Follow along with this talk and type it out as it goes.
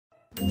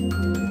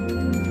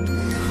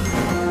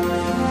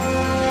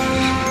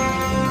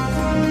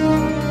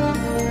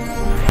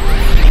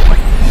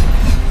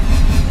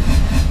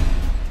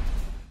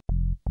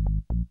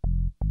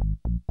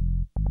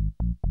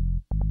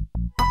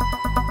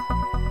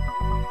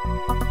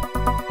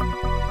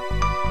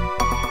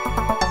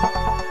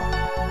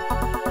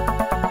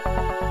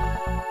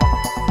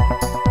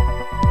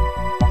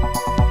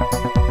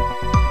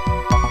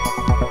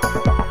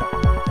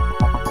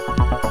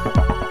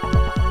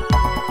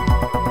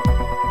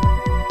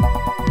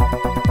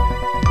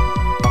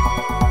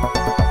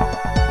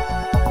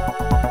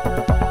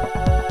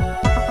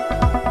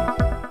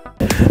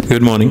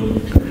Good morning.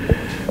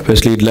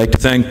 Firstly, I'd like to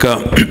thank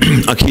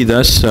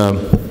Akhidas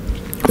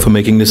for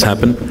making this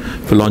happen,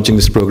 for launching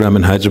this program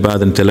in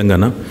Hyderabad and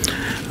Telangana.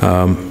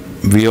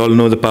 We all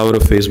know the power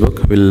of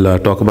Facebook. We'll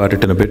talk about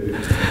it in a bit.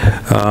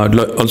 I'd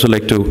also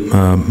like to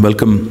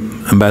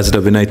welcome Ambassador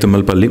Vinay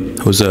Tummalpalli,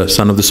 who's a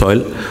son of the soil,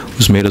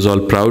 who's made us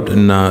all proud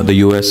in the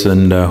US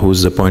and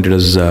who's appointed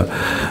as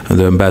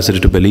the ambassador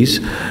to Belize,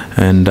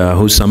 and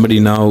who's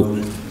somebody now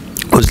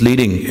who's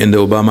leading in the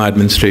Obama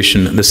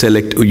administration, the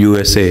Select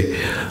USA,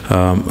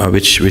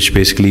 which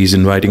basically is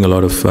inviting a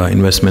lot of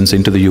investments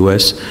into the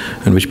US,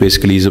 and which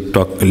basically is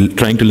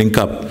trying to link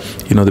up,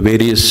 the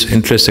various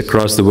interests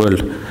across the world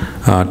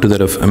to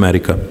that of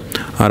America.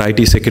 Our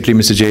IT Secretary,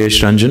 Mr.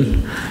 Jayesh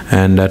Ranjan,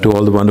 and to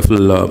all the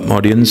wonderful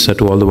audience,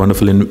 to all the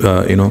wonderful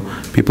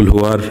people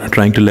who are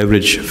trying to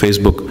leverage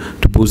Facebook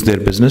to boost their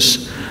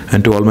business,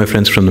 and to all my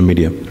friends from the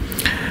media.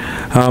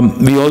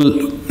 We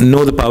all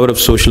know the power of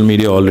social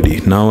media already.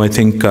 Now I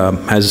think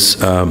as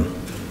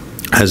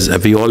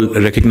we all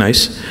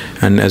recognize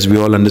and as we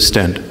all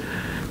understand,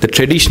 the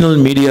traditional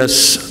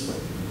media's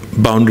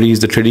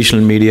boundaries, the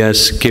traditional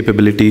media's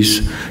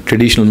capabilities,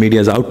 traditional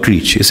media's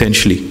outreach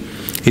essentially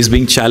is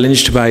being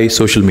challenged by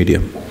social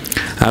media.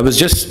 I was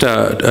just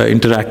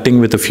interacting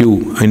with a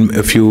few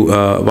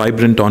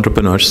vibrant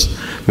entrepreneurs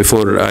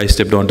before I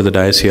stepped onto the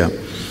dais here.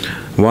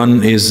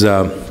 One is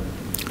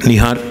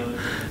Nihar.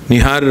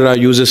 Nihar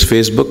uses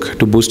Facebook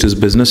to boost his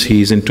business.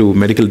 He's into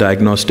medical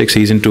diagnostics.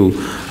 He's into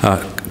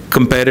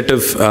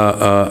comparative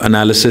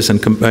analysis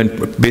and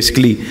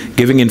basically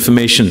giving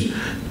information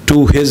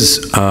to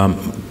his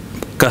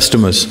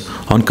customers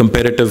on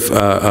comparative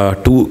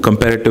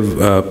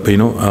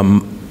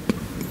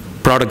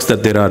products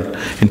that there are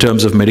in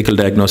terms of medical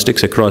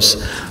diagnostics across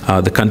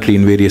the country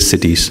in various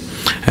cities.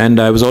 And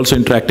I was also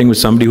interacting with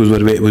somebody who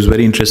was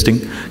very interesting,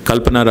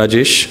 Kalpana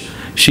Rajesh.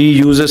 She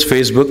uses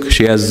Facebook.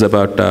 She has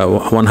about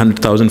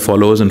 100,000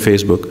 followers on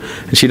Facebook,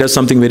 and she does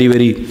something very,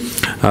 very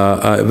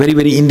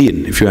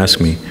Indian, if you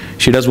ask me.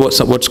 She does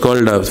what's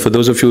called, for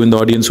those of you in the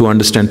audience who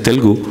understand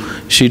Telugu,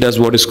 she does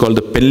what is called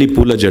the Pelli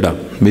Pula Jada,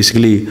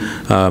 basically,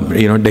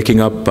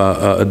 decking up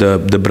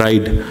the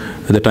bride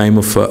at the time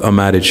of a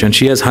marriage. And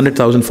she has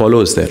 100,000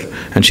 followers there,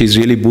 and she's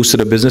really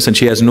boosted her business, and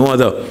she has no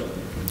other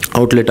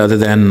outlet other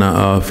than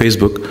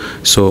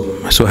Facebook.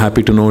 So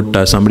happy to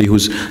note somebody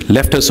who's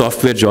left her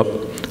software job,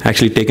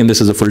 actually taken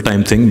this as a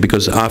full-time thing,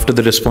 because after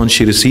the response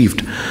she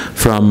received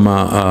from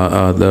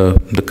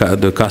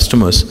the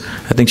customers,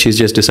 I think she's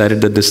just decided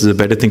that this is a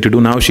better thing to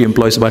do. Now she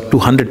employs about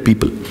 200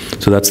 people.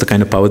 So that's the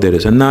kind of power there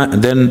is. And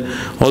then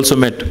also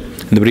met,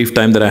 in the brief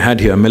time that I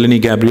had here, Melanie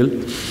Gabriel,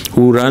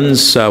 who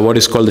runs what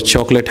is called the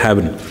Chocolate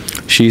Heaven.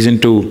 She's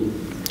into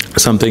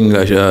something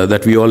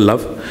that we all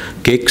love,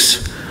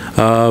 cakes.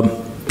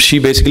 She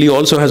basically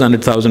also has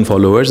 100,000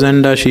 followers,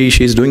 and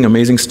she's doing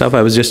amazing stuff.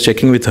 I was just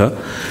checking with her.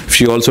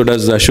 She also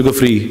does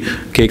sugar-free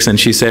cakes, and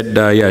she said,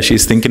 yeah,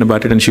 she's thinking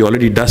about it, and she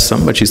already does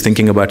some, but she's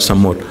thinking about some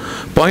more.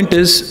 Point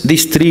is,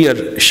 these three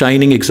are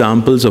shining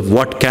examples of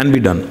what can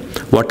be done,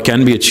 what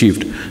can be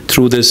achieved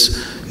through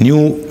this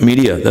new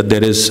media that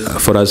there is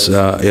for us,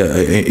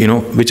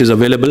 which is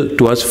available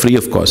to us free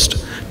of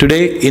cost.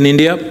 Today in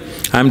India,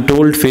 I'm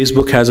told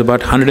Facebook has about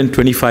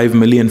 125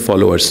 million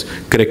followers.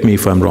 Correct me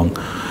if I'm wrong.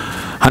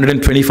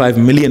 125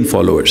 million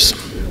followers.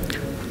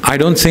 I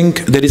don't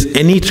think there is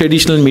any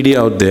traditional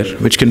media out there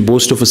which can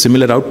boast of a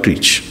similar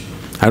outreach.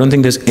 I don't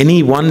think there's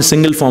any one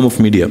single form of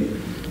media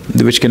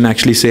which can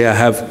actually say I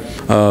have,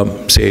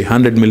 say,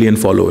 100 million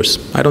followers.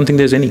 I don't think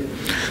there's any.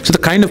 So the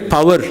kind of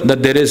power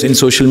that there is in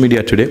social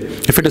media today,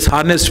 if it is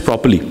harnessed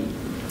properly,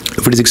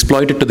 if it is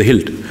exploited to the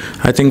hilt,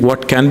 I think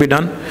what can be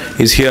done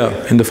is here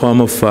in the form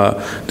of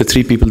the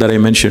three people that I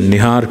mentioned,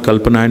 Nihar,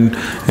 Kalpana,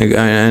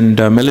 and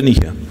Melanie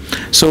here.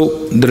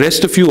 So the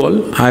rest of you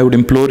all, I would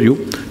implore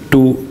you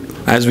to,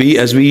 as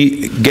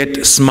we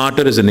get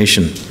smarter as a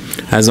nation,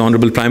 as the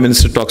Honorable Prime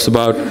Minister talks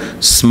about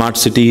smart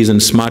cities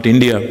and smart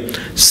India,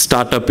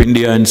 startup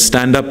India and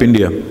stand up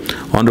India.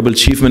 Honorable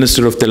Chief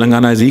Minister of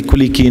Telangana is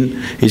equally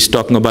keen. He's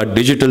talking about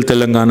digital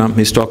Telangana.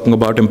 He's talking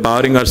about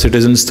empowering our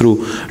citizens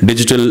through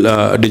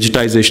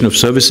digitization of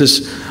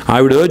services.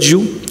 I would urge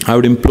you, I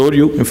would implore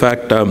you, in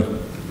fact,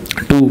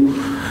 to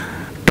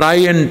try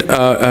and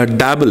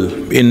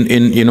dabble in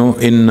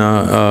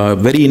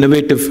very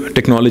innovative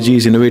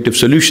technologies, innovative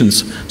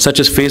solutions, such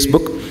as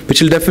Facebook,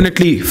 which will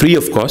definitely, free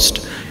of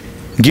cost,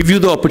 give you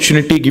the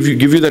opportunity, give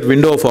you that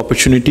window of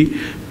opportunity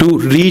to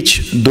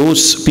reach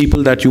those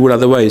people that you would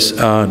otherwise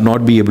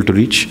not be able to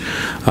reach.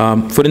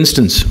 For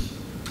instance,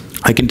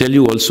 I can tell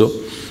you also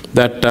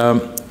that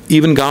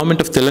even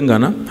government of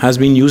Telangana has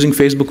been using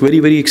Facebook very,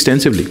 very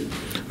extensively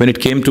when it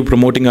came to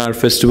promoting our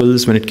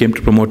festivals, when it came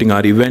to promoting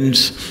our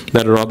events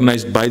that are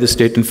organized by the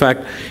state. In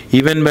fact,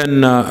 even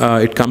when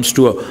it comes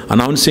to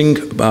announcing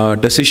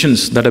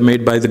decisions that are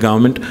made by the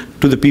government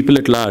to the people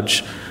at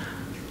large,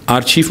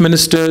 our Chief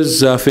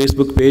Minister's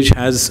Facebook page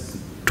has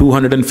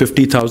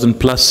 250,000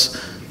 plus,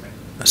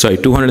 sorry,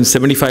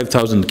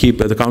 275,000,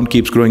 the count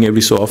keeps growing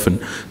every so often.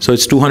 So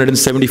it's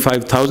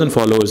 275,000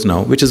 followers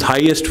now, which is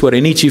highest for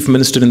any chief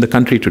minister in the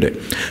country today.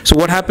 So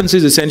what happens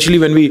is essentially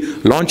when we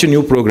launch a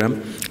new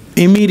program,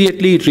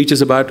 immediately it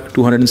reaches about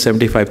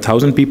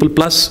 275,000 people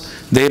plus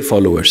their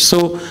followers.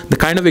 So the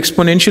kind of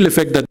exponential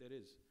effect that there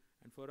is,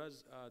 and for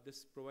us,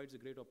 this provides a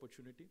great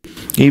opportunity,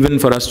 even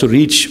for us to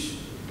reach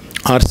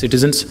our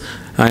citizens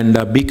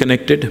and be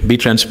connected, be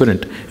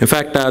transparent. In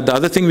fact, the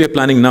other thing we are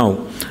planning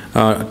now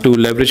to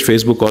leverage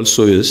Facebook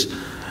also is,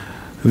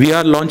 we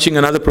are launching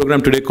another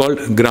program today called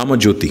Rama.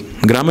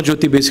 Rama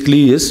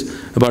basically is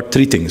about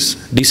three things: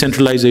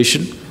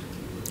 decentralization,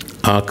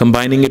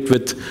 combining it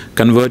with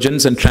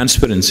convergence and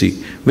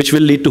transparency, which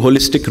will lead to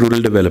holistic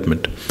rural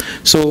development.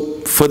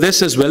 So for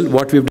this as well,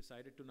 what we've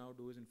decided to now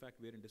do is, in fact,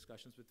 we're in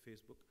discussions with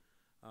Facebook.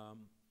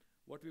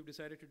 What we've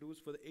decided to do is,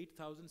 for the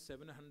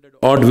 8,700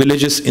 odd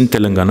villages in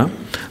Telangana,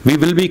 we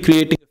will be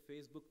creating a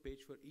Facebook page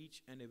for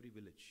each and every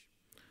village,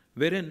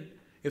 wherein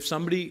if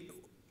somebody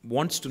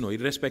wants to know,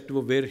 irrespective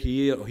of where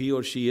he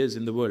or she is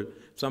in the world,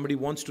 if somebody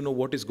wants to know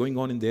what is going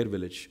on in their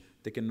village,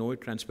 they can know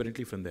it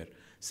transparently from there.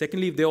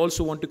 Secondly, if they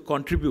also want to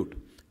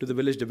contribute to the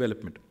village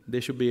development, they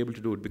should be able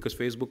to do it, because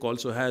Facebook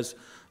also has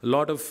a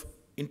lot of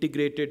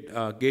integrated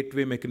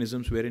gateway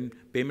mechanisms wherein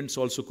payments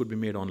also could be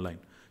made online.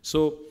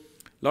 So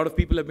a lot of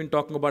people have been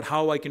talking about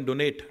how I can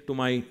donate to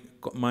my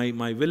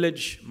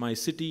village, my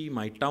city,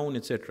 my town,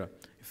 etc.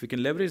 If we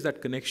can leverage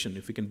that connection,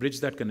 if we can bridge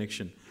that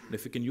connection, and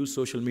if we can use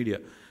social media,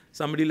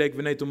 somebody like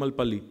Vinay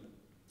Tumalpalli,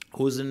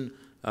 who's in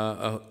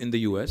the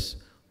US,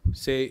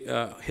 say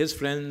his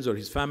friends or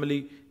his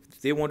family, if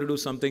they want to do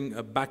something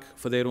back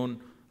for their own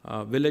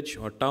village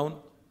or town,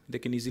 they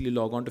can easily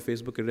log on to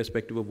Facebook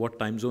irrespective of what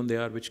time zone they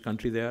are, which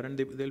country they are, and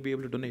they'll be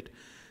able to donate.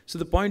 So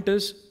the point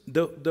is,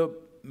 the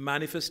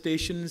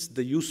manifestations,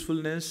 the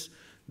usefulness,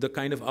 the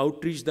kind of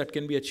outreach that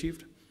can be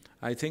achieved,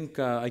 I think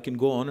I can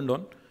go on and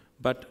on,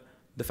 but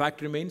the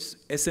fact remains,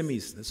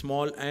 SMEs, the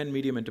small and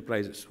medium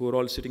enterprises, who are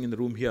all sitting in the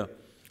room here,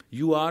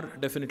 you are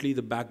definitely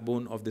the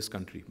backbone of this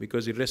country,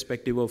 because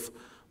irrespective of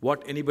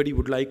what anybody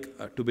would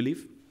like to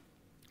believe,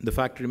 the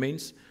fact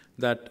remains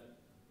that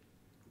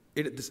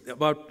it's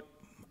about,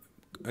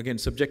 again,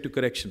 subject to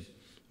correction,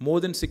 more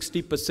than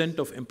 60%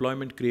 of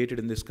employment created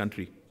in this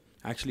country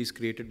actually is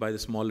created by the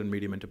small and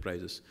medium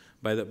enterprises,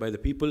 by the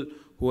people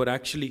who are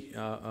actually,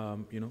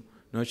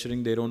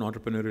 nurturing their own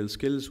entrepreneurial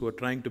skills, who are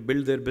trying to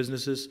build their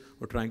businesses,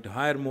 who are trying to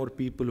hire more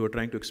people, who are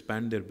trying to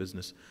expand their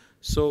business.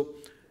 So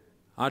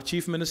our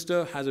Chief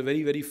Minister has a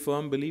very, very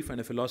firm belief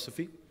and a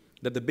philosophy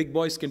that the big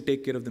boys can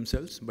take care of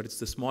themselves, but it's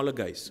the smaller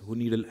guys who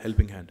need a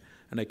helping hand.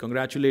 And I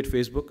congratulate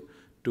Facebook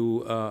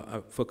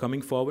for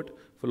coming forward,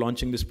 for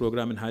launching this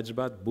program in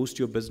Hyderabad, Boost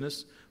Your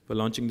Business, for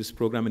launching this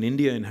program in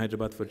India, in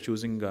Hyderabad, for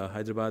choosing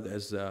Hyderabad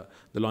as the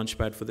launch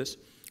pad for this.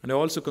 And I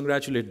also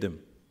congratulate them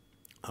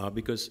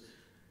because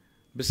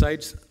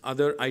besides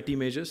other IT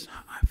majors,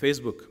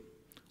 Facebook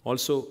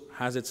also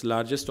has its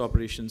largest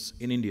operations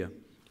in India,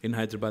 in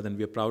Hyderabad, and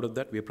we are proud of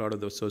that. We are proud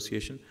of the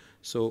association.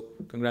 So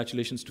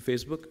congratulations to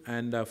Facebook.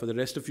 And for the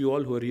rest of you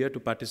all who are here to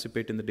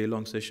participate in the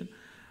day-long session,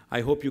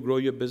 I hope you grow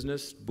your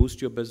business,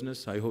 boost your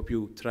business. I hope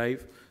you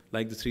thrive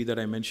like the three that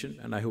I mentioned,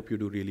 and I hope you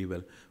do really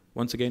well.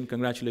 Once again,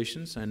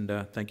 congratulations, and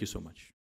thank you so much.